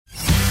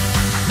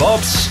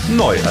Bobs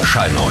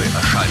Neuerscheinung.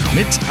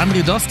 Mit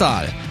André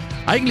Dostal.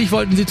 Eigentlich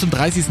wollten sie zum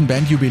 30.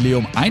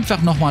 Bandjubiläum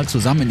einfach nochmal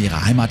zusammen in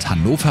ihrer Heimat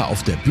Hannover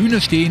auf der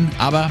Bühne stehen,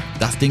 aber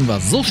das Ding war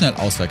so schnell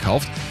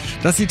ausverkauft,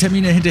 dass sie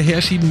Termine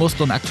hinterher schieben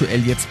mussten und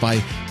aktuell jetzt bei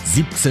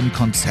 17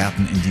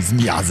 Konzerten in diesem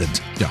Jahr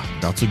sind. Ja,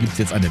 dazu gibt's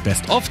jetzt eine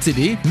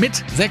Best-of-CD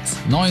mit 6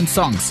 neuen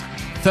Songs.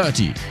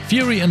 30,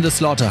 Fury in the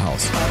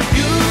Slaughterhouse.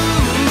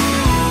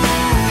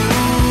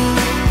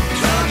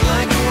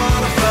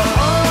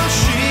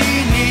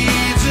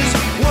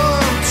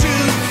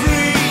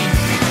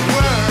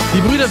 Die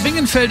Brüder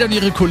Wingenfelder und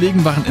ihre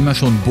Kollegen waren immer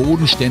schon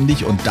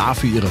bodenständig und da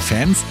für ihre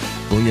Fans.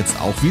 So jetzt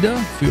auch wieder.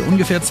 Für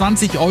ungefähr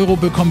 20 €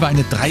 bekommen wir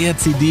eine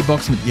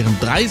 3er-CD-Box mit ihren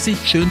 30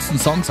 schönsten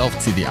Songs auf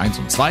CD 1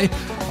 und 2.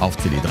 Auf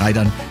CD 3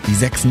 dann die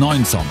 6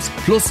 neuen Songs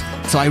plus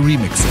 2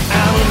 Remixe.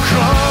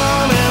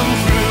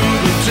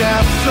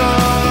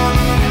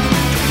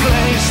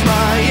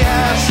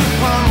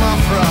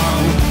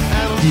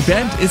 Die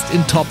Band ist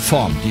in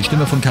Topform. Die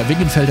Stimme von Kai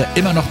Wingenfelder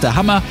immer noch der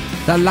Hammer.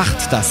 Da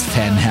lacht das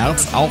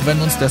Fanherz, auch wenn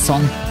uns der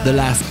Song The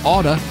Last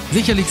Order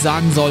sicherlich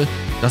sagen soll,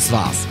 das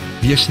war's.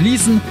 Wir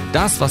schließen,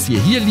 das, was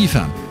wir hier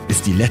liefern,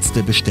 ist die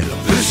letzte Bestellung.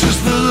 This is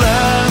the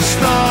last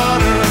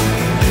order,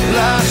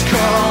 last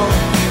call.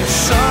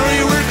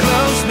 Sorry, we're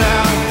closed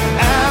now.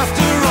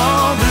 After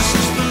all, this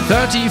is the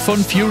 30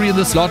 von Fury in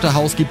the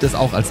Slaughterhouse gibt es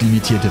auch als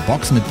limitierte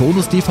Box mit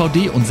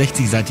Bonus-DVD und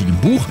 60-seitigem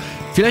Buch.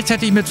 Vielleicht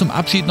hätte ich mir zum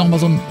Abschied nochmal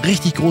so einen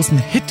richtig großen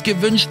Hit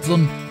gewünscht, so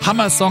einen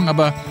Hammer-Song,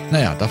 aber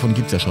naja, davon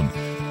gibt's ja schon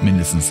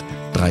mindestens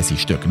 30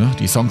 Stück, ne?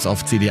 Die Songs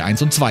auf CD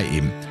 1 und 2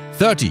 eben.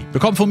 30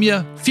 bekommt von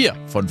mir 4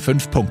 von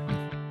 5 Punkten.